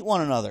another and hate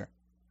one another.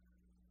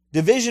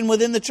 Division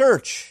within the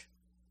church.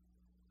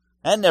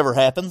 That never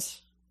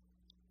happens.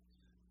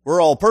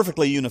 We're all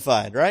perfectly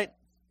unified, right?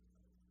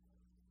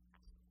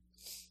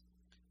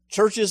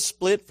 Churches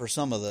split for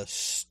some of the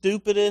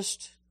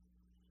stupidest.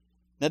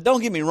 Now,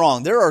 don't get me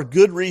wrong. There are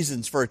good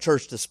reasons for a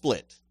church to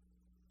split.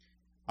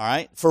 All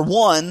right? For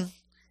one,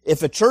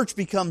 if a church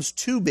becomes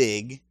too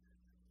big,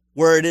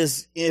 where it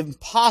is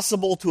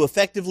impossible to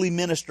effectively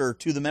minister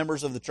to the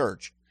members of the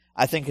church,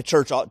 I think a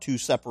church ought to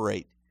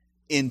separate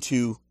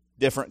into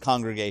different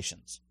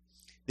congregations.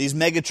 These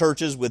mega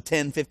churches with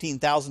 10,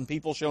 15,000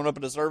 people showing up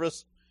at a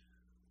service,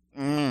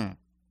 no.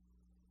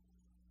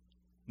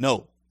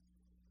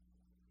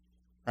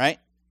 Right?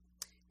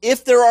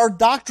 If there are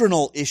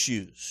doctrinal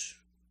issues,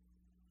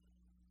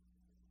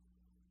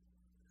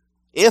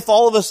 if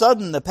all of a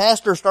sudden the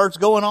pastor starts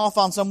going off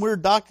on some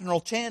weird doctrinal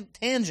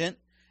tangent,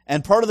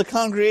 and part of the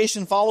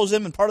congregation follows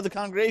him, and part of the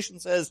congregation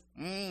says,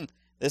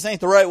 this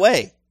ain't the right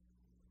way,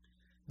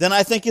 then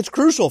I think it's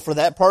crucial for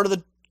that part of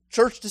the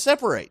church to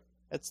separate.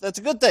 That's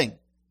a good thing.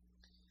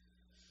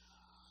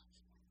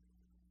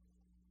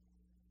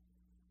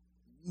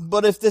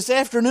 But if this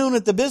afternoon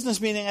at the business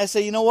meeting I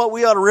say, you know what,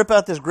 we ought to rip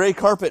out this gray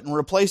carpet and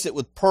replace it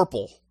with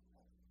purple,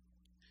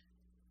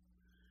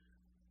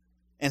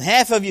 and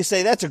half of you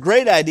say that's a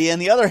great idea,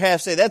 and the other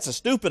half say that's a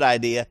stupid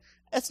idea,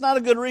 that's not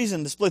a good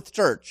reason to split the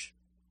church.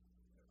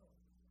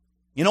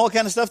 You know what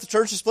kind of stuff the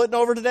church is splitting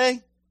over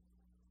today?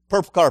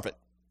 Purple carpet.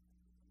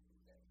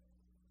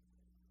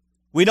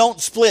 We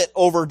don't split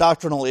over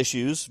doctrinal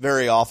issues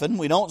very often.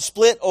 We don't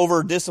split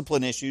over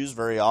discipline issues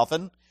very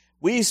often.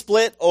 We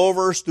split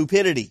over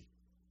stupidity.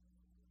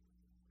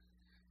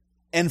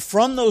 And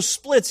from those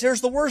splits,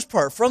 here's the worst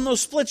part. From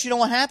those splits, you know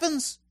what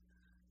happens?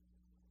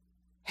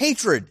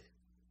 Hatred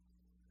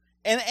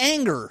and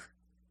anger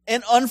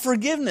and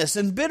unforgiveness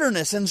and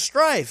bitterness and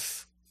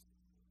strife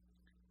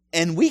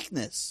and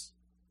weakness.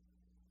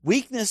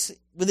 Weakness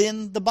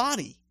within the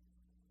body.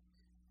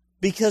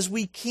 Because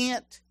we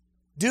can't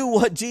do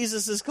what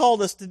Jesus has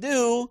called us to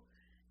do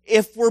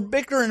if we're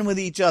bickering with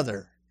each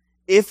other,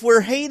 if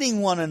we're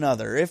hating one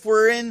another, if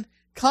we're in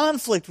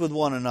conflict with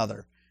one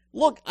another.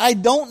 Look, I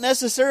don't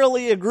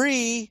necessarily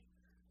agree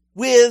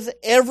with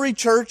every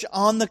church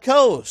on the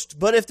coast,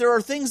 but if there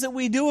are things that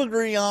we do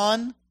agree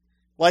on,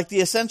 like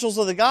the essentials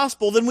of the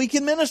gospel, then we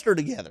can minister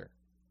together.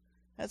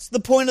 That's the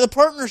point of the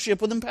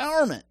partnership with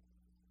empowerment.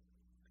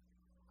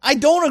 I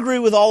don't agree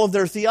with all of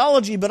their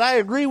theology, but I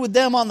agree with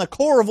them on the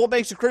core of what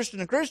makes a Christian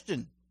a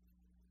Christian.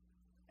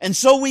 And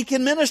so we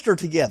can minister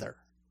together.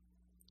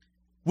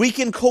 We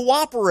can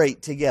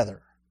cooperate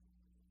together.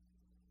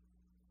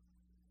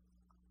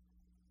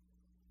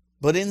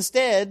 But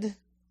instead,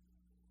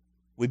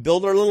 we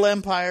build our little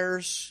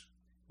empires,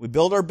 we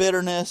build our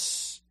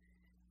bitterness,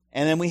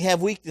 and then we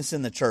have weakness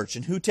in the church.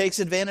 And who takes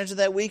advantage of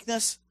that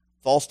weakness?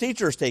 False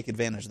teachers take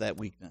advantage of that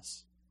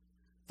weakness.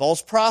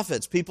 False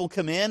prophets. People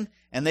come in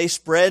and they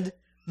spread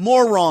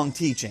more wrong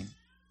teaching.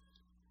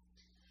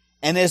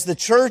 And as the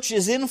church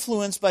is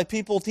influenced by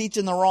people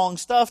teaching the wrong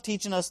stuff,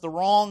 teaching us the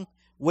wrong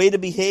way to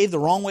behave, the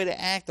wrong way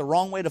to act, the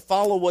wrong way to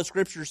follow what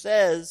Scripture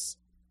says,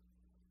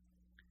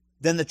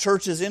 then the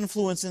church's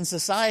influence in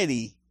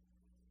society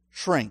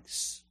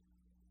shrinks.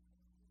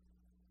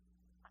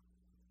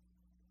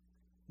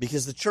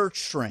 Because the church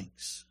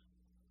shrinks.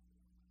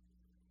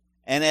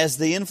 And as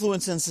the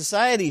influence in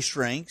society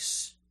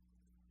shrinks,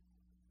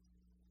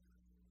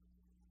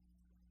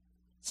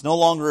 it's no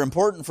longer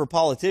important for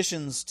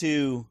politicians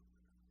to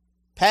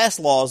pass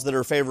laws that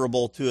are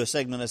favorable to a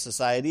segment of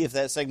society if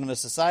that segment of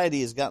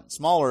society has gotten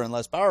smaller and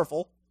less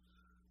powerful,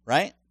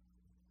 right?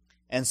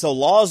 And so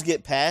laws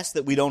get passed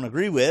that we don't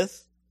agree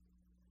with,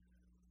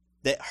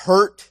 that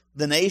hurt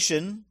the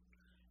nation,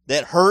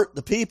 that hurt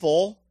the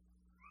people,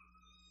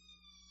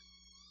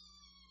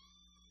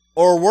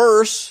 or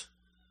worse,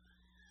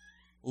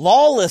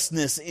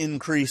 lawlessness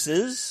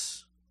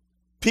increases.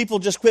 People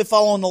just quit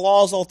following the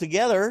laws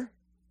altogether.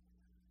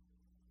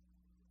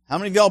 How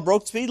many of y'all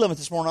broke the speed limit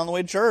this morning on the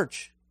way to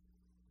church?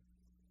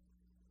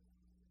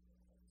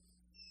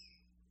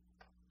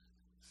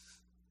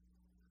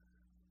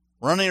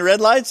 Run any red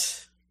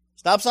lights?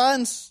 Stop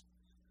signs?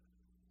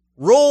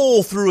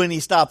 Roll through any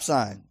stop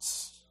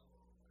signs?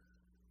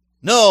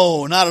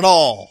 No, not at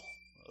all.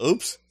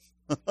 Oops.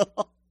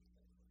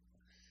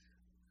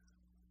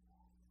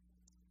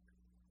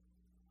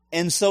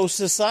 And so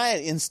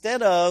society,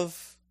 instead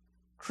of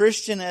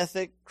Christian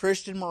ethic,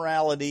 Christian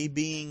morality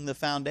being the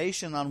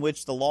foundation on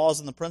which the laws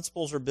and the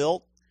principles are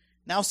built,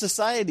 now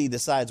society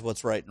decides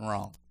what's right and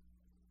wrong.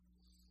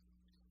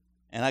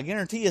 And I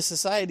guarantee you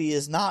society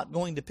is not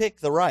going to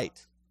pick the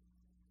right.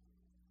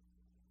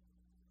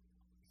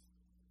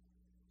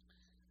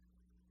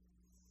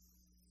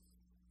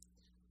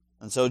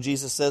 And so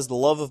Jesus says the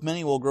love of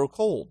many will grow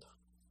cold.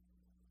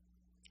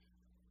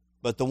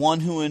 But the one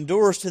who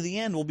endures to the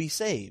end will be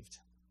saved.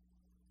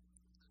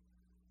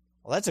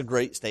 Well, that's a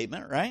great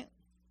statement, right?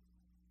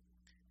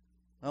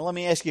 Well, let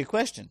me ask you a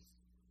question.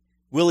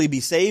 Will he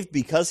be saved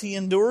because he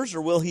endures,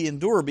 or will he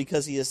endure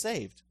because he is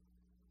saved?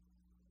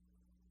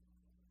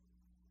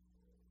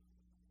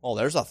 Well,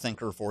 there's a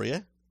thinker for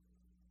you.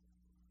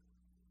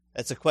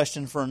 That's a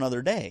question for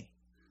another day.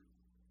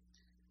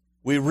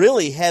 We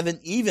really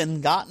haven't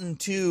even gotten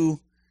to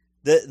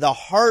the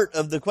heart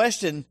of the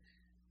question,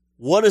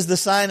 what is the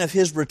sign of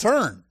his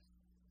return?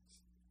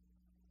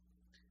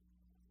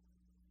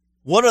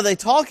 What are they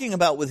talking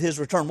about with his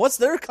return? What's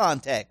their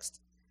context?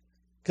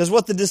 Because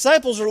what the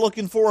disciples are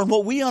looking for and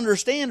what we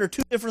understand are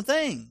two different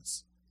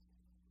things.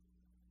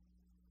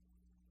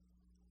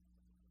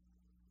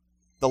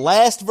 The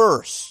last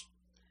verse.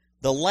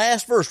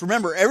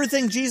 Remember,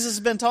 everything Jesus has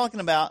been talking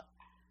about,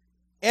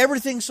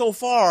 everything so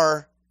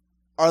far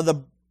are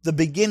the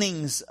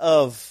beginnings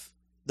of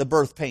the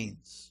birth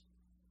pains.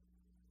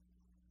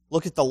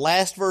 Look at the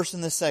last verse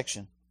in this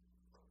section.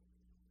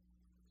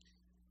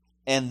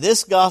 And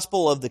this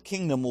gospel of the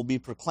kingdom will be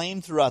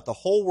proclaimed throughout the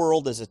whole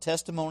world as a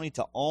testimony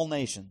to all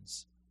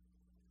nations.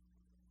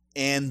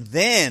 And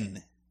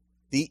then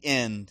the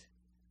end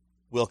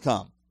will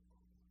come.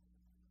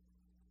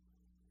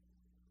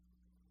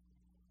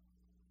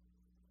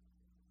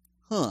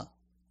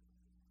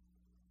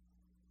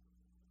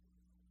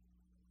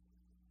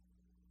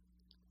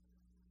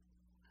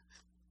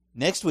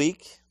 Next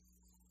week,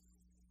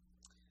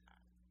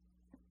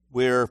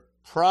 we're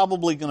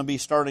probably going to be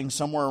starting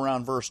somewhere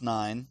around verse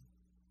 9.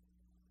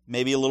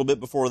 Maybe a little bit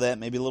before that,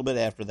 maybe a little bit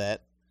after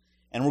that.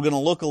 And we're going to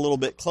look a little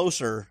bit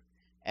closer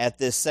at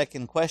this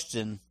second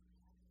question,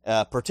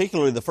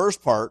 particularly the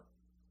first part,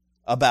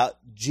 about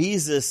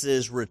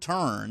Jesus'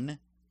 return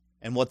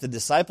and what the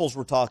disciples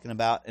were talking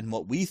about and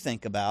what we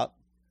think about,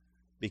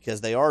 because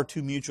they are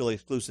two mutually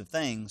exclusive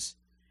things.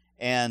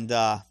 And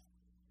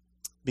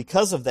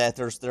because of that,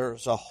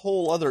 there's a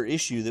whole other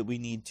issue that we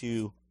need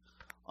to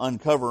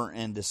uncover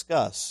and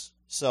discuss.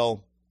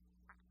 So,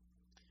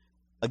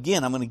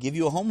 again, I'm going to give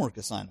you a homework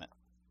assignment.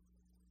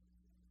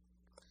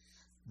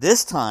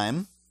 This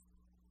time,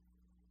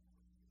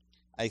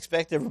 I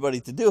expect everybody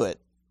to do it.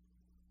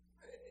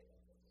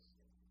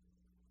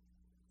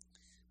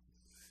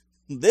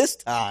 This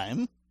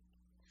time,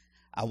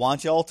 I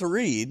want y'all to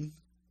read,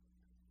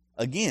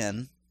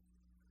 again,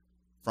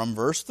 from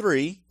verse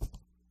 3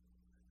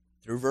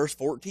 through verse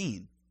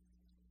 14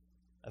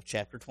 of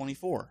chapter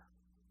 24.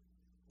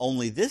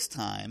 Only this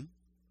time,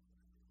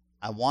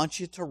 I want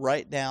you to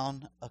write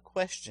down a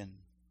question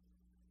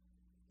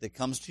that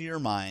comes to your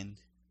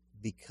mind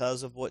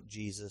because of what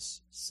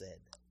Jesus said.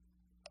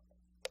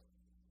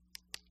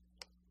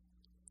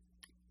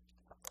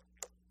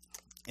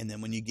 And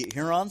then when you get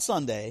here on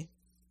Sunday,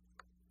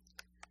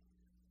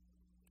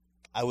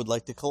 I would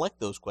like to collect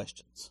those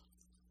questions.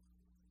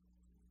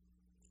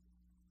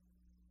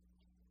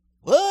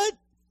 What?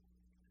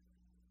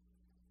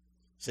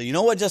 So you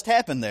know what just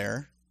happened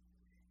there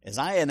is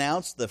I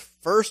announced the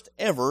first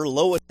ever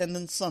low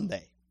attendance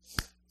Sunday.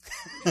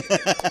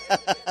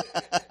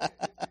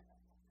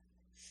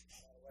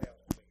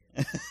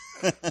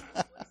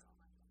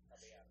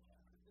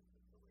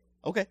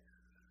 Okay.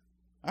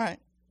 All right.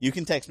 You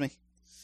can text me.